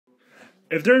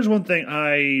if there's one thing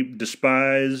I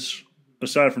despise,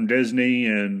 aside from Disney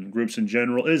and groups in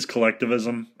general, it is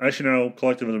collectivism. Actually, no,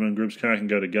 collectivism and groups kind of can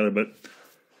go together, but.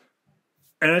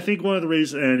 And I think one of the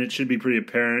reasons, and it should be pretty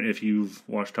apparent if you've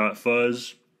watched Hot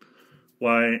Fuzz,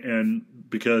 why, and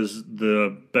because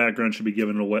the background should be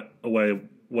given away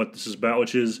what this is about,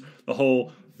 which is the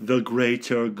whole the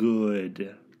greater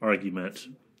good argument.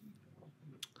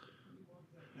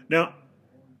 Now,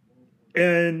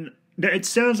 and it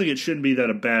sounds like it shouldn't be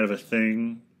that bad of a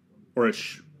thing, or it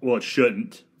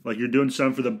shouldn't. Like you're doing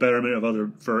something for the betterment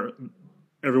of for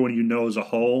everyone you know as a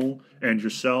whole and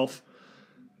yourself.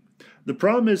 The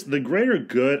problem is the greater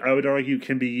good, I would argue,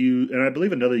 can be used, and I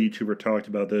believe another YouTuber talked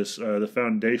about this, the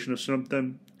foundation of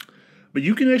something. But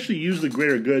you can actually use the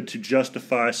greater good to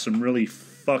justify some really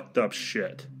fucked up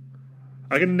shit.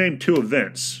 I can name two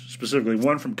events, specifically.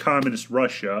 One from communist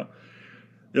Russia,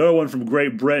 the other one from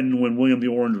Great Britain when William the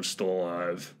Orange was still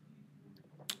alive.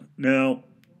 Now,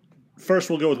 first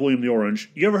we'll go with William the Orange.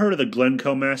 You ever heard of the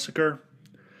Glencoe Massacre?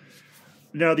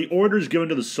 Now, the orders given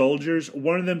to the soldiers,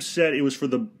 one of them said it was for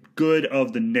the good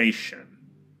of the nation.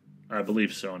 I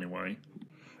believe so, anyway.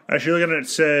 Actually, looking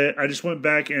at it, I just went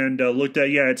back and looked at,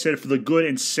 it said for the good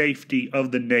and safety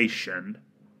of the nation.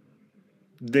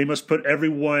 They must put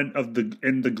everyone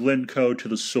in the Glencoe to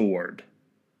the sword.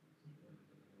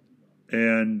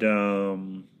 And,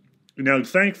 now,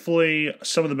 thankfully,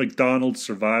 some of the McDonald's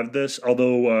survived this,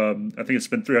 although I think it's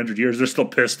been 300 years, they're still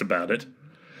pissed about it.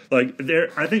 Like,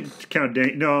 I think Count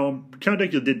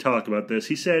Dankula did talk about this.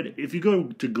 He said, if you go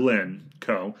to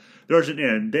Glencoe, there's an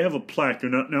inn. They have a plaque.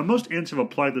 Now, most inns have a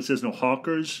plaque that says no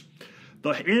hawkers.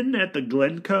 The inn at the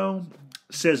Glencoe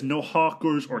says no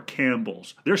hawkers or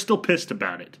Campbells. They're still pissed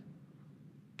about it.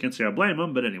 Can't say I blame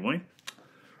them, but anyway.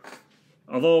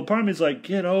 Although, part of me is like,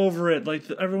 get over it.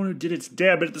 Like, everyone who did it's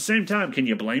dead. But at the same time, can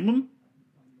you blame them?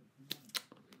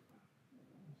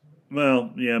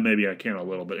 Well, yeah, maybe I can a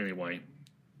little, but anyway.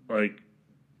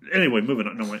 Anyway, moving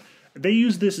on. No way. They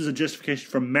use this as a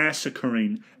justification for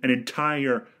massacring an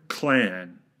entire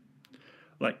clan.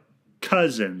 Like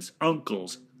cousins,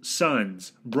 uncles,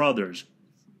 sons, brothers,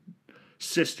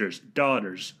 sisters,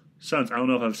 daughters, sons. I don't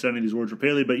know if I've said any of these words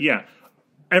repeatedly, but yeah.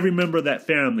 Every member of that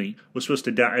family was supposed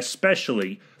to die,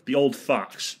 especially the old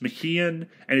fox, McKeon,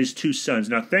 and his two sons.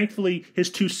 Now, thankfully, his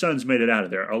two sons made it out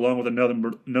of there, along with another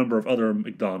number of other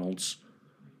McDonald's.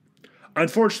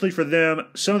 Unfortunately for them,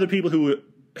 some of the people who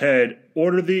had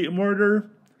ordered the murder,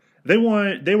 they were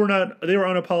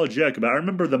unapologetic about it. I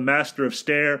remember the master of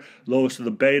stare, lowest of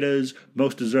the betas,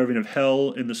 most deserving of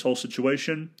hell in this whole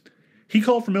situation. He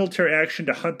called for military action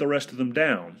to hunt the rest of them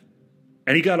down.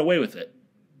 And he got away with it,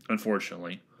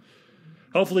 unfortunately.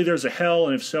 Hopefully there's a hell,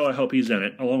 and if so, I hope he's in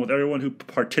it, along with everyone who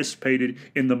participated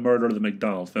in the murder of the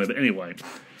McDonald's family. But anyway,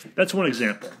 that's one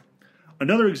example.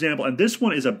 Another example, and this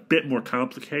one is a bit more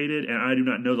complicated, and I do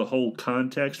not know the whole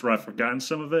context, or I've forgotten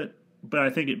some of it, but I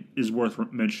think it is worth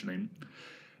mentioning,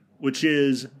 which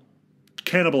is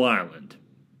Cannibal Island.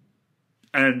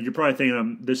 And you're probably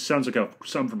thinking, this sounds like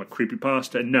something from a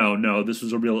creepypasta. No, this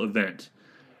was a real event.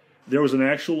 There was an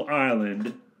actual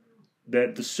island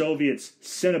that the Soviets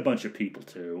sent a bunch of people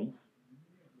to,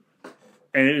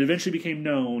 and it eventually became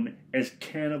known as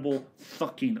Cannibal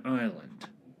fucking Island.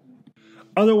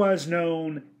 Otherwise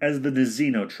known as the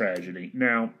Nazino tragedy.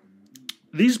 Now,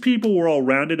 these people were all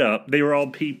rounded up. They were all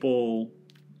people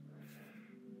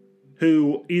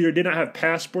who either did not have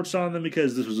passports on them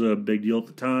because this was a big deal at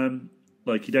the time.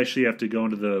 Like, you'd actually have to go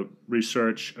into the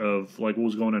research of like what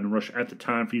was going on in Russia at the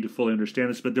time for you to fully understand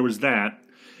this. But there was that.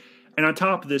 And on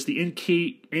top of this, the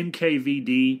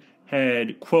NKVD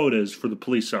had quotas for the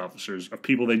police officers of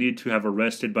people they needed to have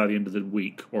arrested by the end of the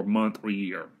week or month or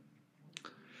year.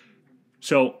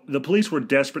 So the police were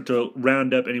desperate to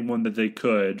round up anyone that they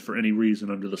could for any reason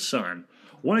under the sun.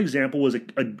 One example was a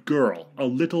girl, a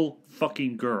little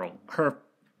fucking girl. Her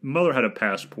mother had a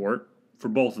passport for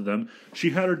both of them. She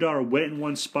had her daughter wait in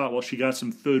one spot while she got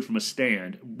some food from a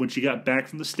stand. When she got back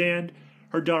from the stand,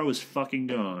 her daughter was fucking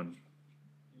gone.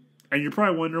 And you're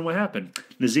probably wondering what happened.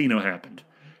 Nazino happened.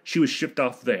 She was shipped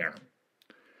off there.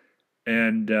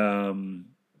 And,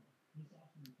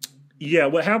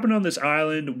 what happened on this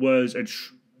island was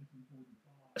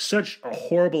such a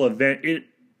horrible event. It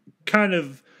kind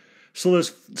of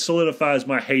solidifies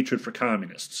my hatred for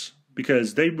communists.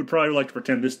 Because they would probably like to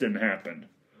pretend this didn't happen.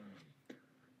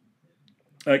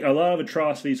 Like, a lot of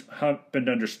atrocities happened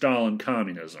under Stalin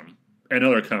communism. And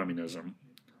other communism.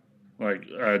 Like,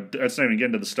 that's not even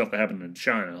getting to the stuff that happened in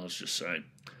China, let's just say.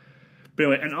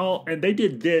 But anyway, and they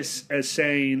did this as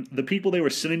saying the people they were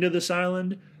sending to this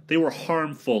island, they were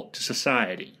harmful to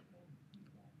society.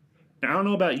 Now, I don't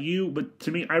know about you, but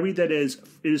to me, I read that as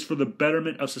it is for the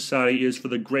betterment of society, it is for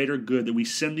the greater good that we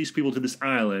send these people to this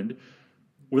island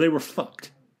where they were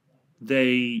fucked.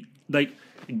 They, like,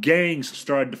 gangs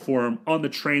started to form on the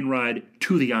train ride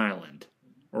to the island.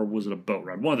 Or was it a boat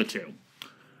ride? One of the two.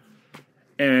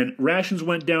 And rations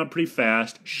went down pretty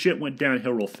fast, shit went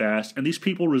downhill real fast, and these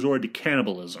people resorted to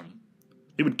cannibalism.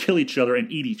 They would kill each other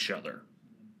and eat each other.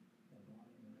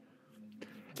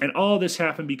 And all this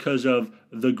happened because of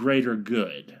the greater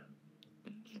good.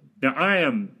 Now, I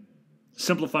am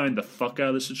simplifying the fuck out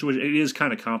of this situation. It is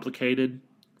kind of complicated,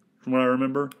 from what I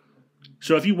remember.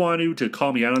 So if you want to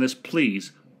call me out on this,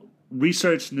 please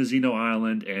research Nazino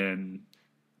Island and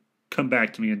come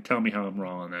back to me and tell me how I'm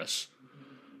wrong on this.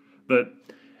 But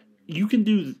you can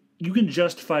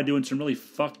justify doing some really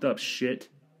fucked up shit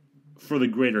for the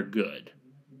greater good.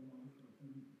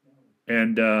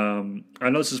 And I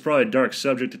know this is probably a dark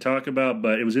subject to talk about,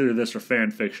 but it was either this or fan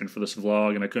fiction for this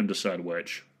vlog, and I couldn't decide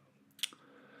which.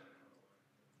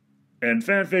 And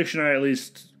fan fiction,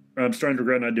 I'm starting to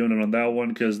regret not doing it on that one,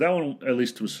 because that one at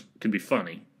least can be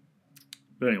funny.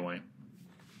 But anyway.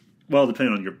 Well,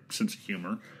 depending on your sense of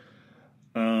humor.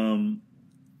 And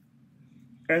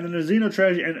the Nazino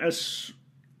tragedy, and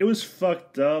it was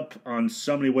fucked up on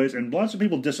so many ways, and lots of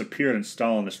people disappeared in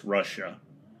Stalinist Russia.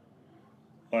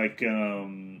 Like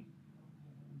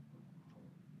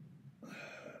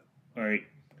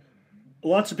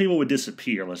lots of people would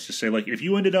disappear, let's just say. Like, if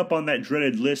you ended up on that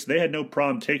dreaded list, they had no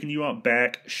problem taking you out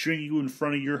back, shooting you in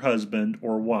front of your husband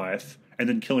or wife, and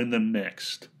then killing them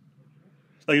next.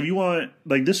 Like, if you want,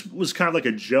 like, this was kind of like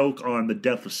a joke on the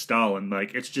death of Stalin.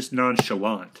 Like, it's just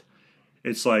nonchalant.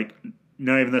 It's like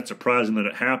not even that surprising that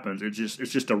it happens. It's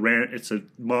just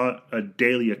a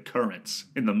daily occurrence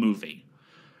in the movie.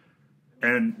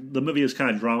 And the movie is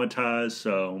kind of dramatized,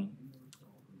 so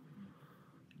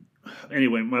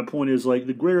anyway, my point is, like,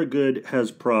 the greater good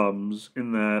has problems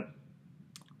in that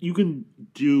you can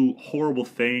do horrible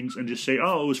things and just say,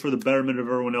 oh, it was for the betterment of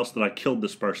everyone else that I killed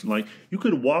this person. Like, you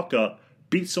could walk up,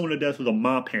 beat someone to death with a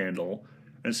mop handle,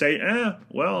 and say, it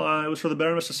was for the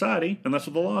betterment of society, and that's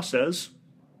what the law says.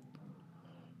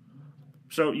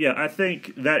 So, yeah, I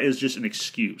think that is just an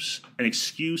excuse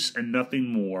and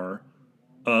nothing more.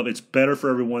 It's better for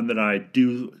everyone that I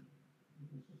do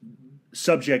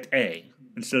subject A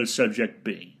instead of subject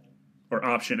B, or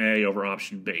option A over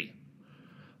option B.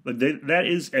 Like, that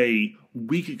is a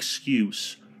weak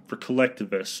excuse for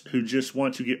collectivists who just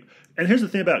want to get... And here's the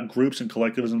thing about groups and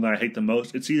collectivism that I hate the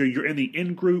most. It's either you're in the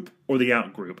in group or the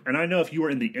out group. And I know if you are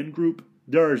in the in group,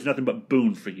 there is nothing but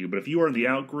boon for you. But if you are in the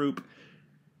out group,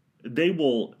 they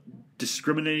will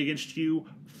discriminate against you,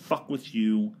 fuck with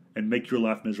you, and make your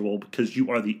life miserable because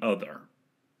you are the other.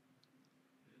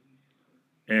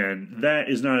 And that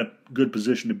is not a good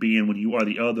position to be in when you are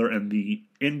the other, and the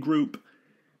in-group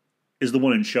is the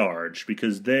one in charge,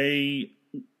 because they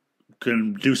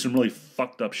can do some really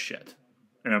fucked up shit.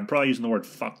 And I'm probably using the word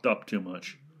fucked up too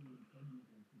much.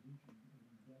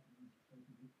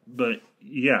 But,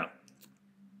 yeah.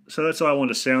 So that's all I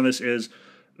wanted to say on this is,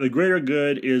 the greater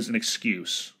good is an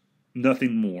excuse.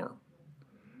 Nothing more.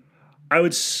 I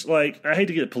hate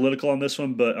to get political on this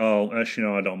one, but, actually,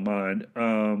 no, I don't mind.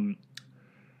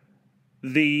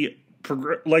 The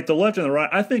left and the right,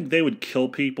 I think they would kill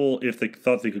people if they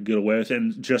thought they could get away with it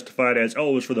and justify it as, it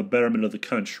was for the betterment of the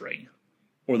country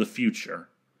or the future.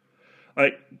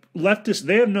 Leftists,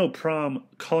 they have no problem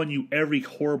calling you every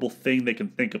horrible thing they can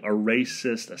think of. A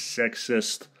racist, a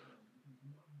sexist.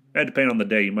 That depends on the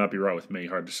day. You might be right with me.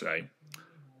 Hard to say.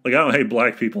 Like, I don't hate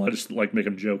black people. I just like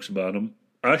making jokes about them.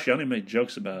 Actually, I don't even make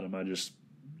jokes about them. I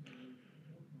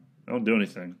don't do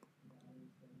anything.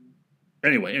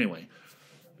 Anyway.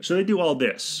 So they do all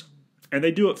this. And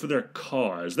they do it for their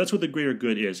cause. That's what the greater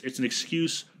good is. It's an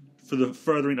excuse for the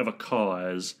furthering of a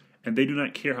cause. And they do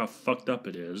not care how fucked up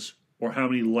it is, or how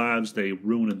many lives they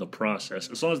ruin in the process,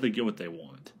 as long as they get what they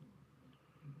want.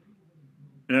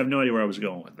 And I have no idea where I was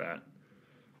going with that.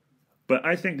 But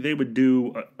I think they would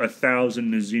do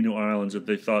 1,000 Nazino Islands if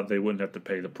they thought they wouldn't have to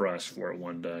pay the price for it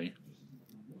one day.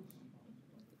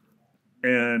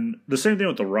 And the same thing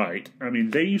with the right. I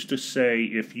mean, they used to say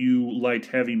if you liked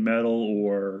heavy metal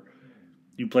or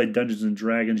you played Dungeons and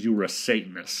Dragons, you were a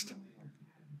Satanist.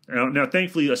 Now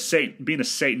thankfully, being a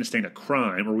Satanist ain't a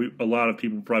crime, or a lot of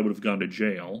people probably would have gone to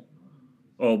jail.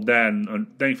 Well, that, and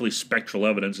thankfully spectral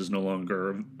evidence is no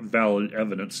longer valid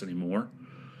evidence anymore.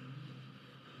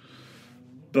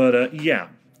 But, yeah.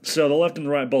 So the left and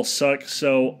the right both suck.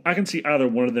 So I can see either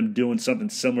one of them doing something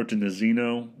similar to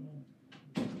Nazino.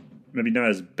 Maybe not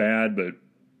as bad, but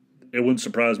it wouldn't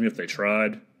surprise me if they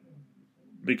tried.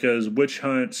 Because witch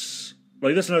hunts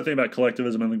Like, that's another thing about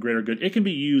collectivism and the greater good. It can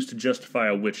be used to justify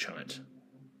a witch hunt.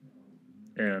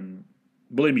 And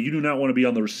believe me, you do not want to be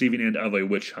on the receiving end of a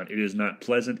witch hunt. It is not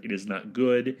pleasant. It is not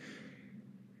good.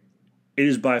 It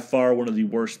is by far one of the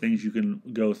worst things you can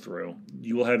go through.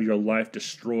 You will have your life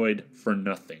destroyed for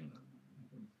nothing.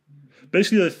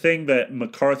 Basically, the thing that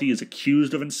McCarthy is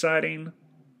accused of inciting,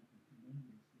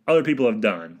 other people have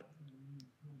done.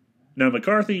 Now,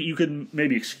 McCarthy, you could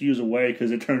maybe excuse away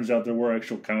because it turns out there were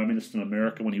actual communists in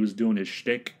America when he was doing his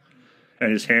shtick,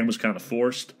 and his hand was kind of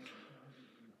forced.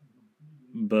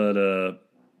 But,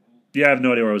 yeah, I have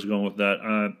no idea where I was going with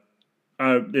that.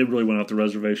 It really went off the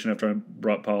reservation after I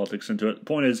brought politics into it. The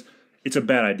point is, it's a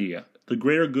bad idea. The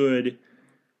greater good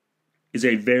is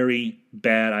a very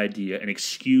bad idea, an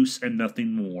excuse and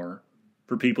nothing more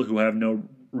for people who have no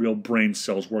real brain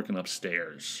cells working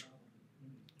upstairs.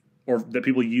 Or that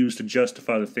people use to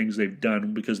justify the things they've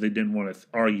done because they didn't want to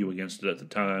argue against it at the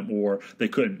time, or they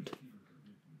couldn't.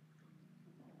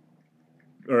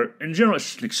 Or, in general,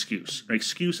 it's just an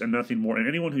excuse and nothing more. And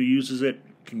anyone who uses it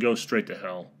can go straight to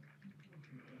hell.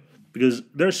 Because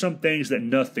there's some things that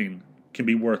nothing can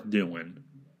be worth doing.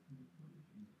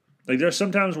 Like, there's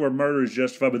some times where murder is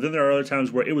justified, but then there are other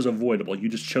times where it was avoidable. You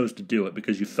just chose to do it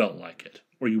because you felt like it,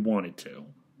 or you wanted to.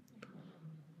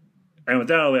 And with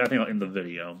that, I think I'll end the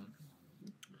video.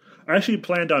 I actually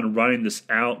planned on writing this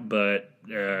out, but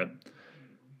kind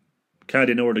of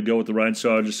didn't know where to go with the writing,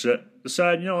 so I just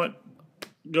decided, you know what,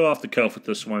 go off the cuff with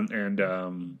this one, and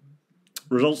the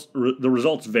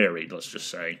results varied, let's just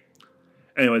say.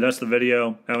 Anyway, that's the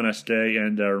video. Have a nice day,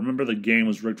 and remember the game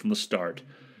was rigged from the start.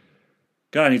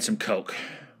 God, I need some Coke.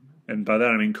 And by that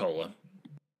I mean cola.